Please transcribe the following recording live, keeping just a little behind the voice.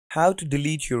How to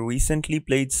delete your recently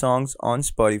played songs on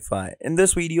Spotify. In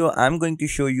this video, I'm going to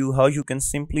show you how you can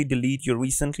simply delete your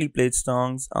recently played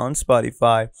songs on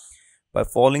Spotify by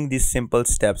following these simple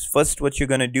steps. First, what you're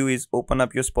going to do is open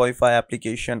up your Spotify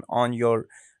application on your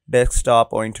desktop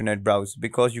or internet browser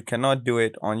because you cannot do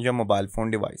it on your mobile phone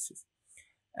devices.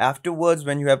 Afterwards,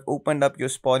 when you have opened up your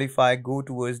Spotify, go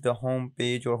towards the home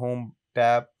page or home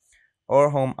tab or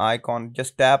home icon.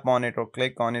 Just tap on it or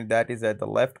click on it, that is at the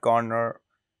left corner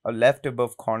or left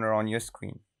above corner on your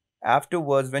screen.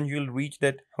 Afterwards, when you'll reach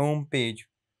that home page,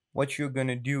 what you're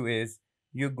gonna do is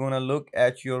you're gonna look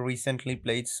at your recently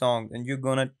played song and you're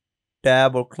gonna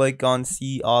tab or click on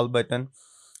see all button,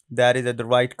 that is at the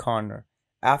right corner.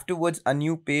 Afterwards, a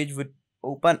new page would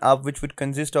open up which would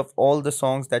consist of all the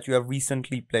songs that you have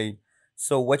recently played.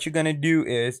 So what you're gonna do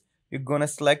is you're gonna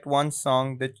select one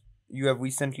song that you have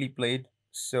recently played.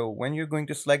 So when you're going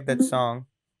to select that song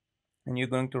and you're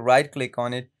going to right click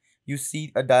on it, you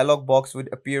see a dialog box would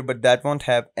appear, but that won't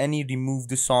have any remove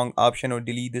the song option or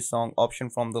delete the song option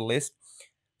from the list.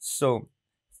 So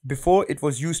before it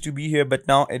was used to be here, but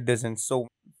now it doesn't. So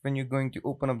when you're going to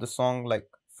open up the song like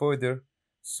further,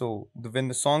 when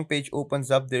the song page opens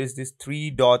up, there is this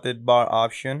three dotted bar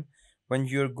option. When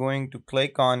you're going to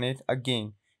click on it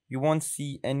again, you won't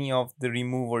see any of the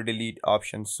remove or delete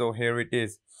options. So here it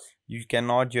is. You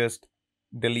cannot just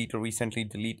delete or recently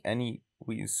delete any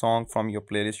song from your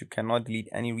playlist. You cannot delete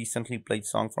any recently played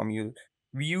song from you.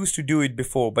 We used to do it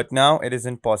before, but now it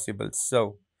isn't possible.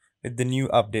 So with the new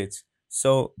updates.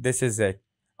 So this is it.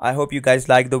 I hope you guys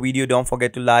like the video. Don't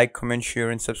forget to like, comment,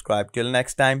 share and subscribe. Till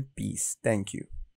next time, peace. Thank you.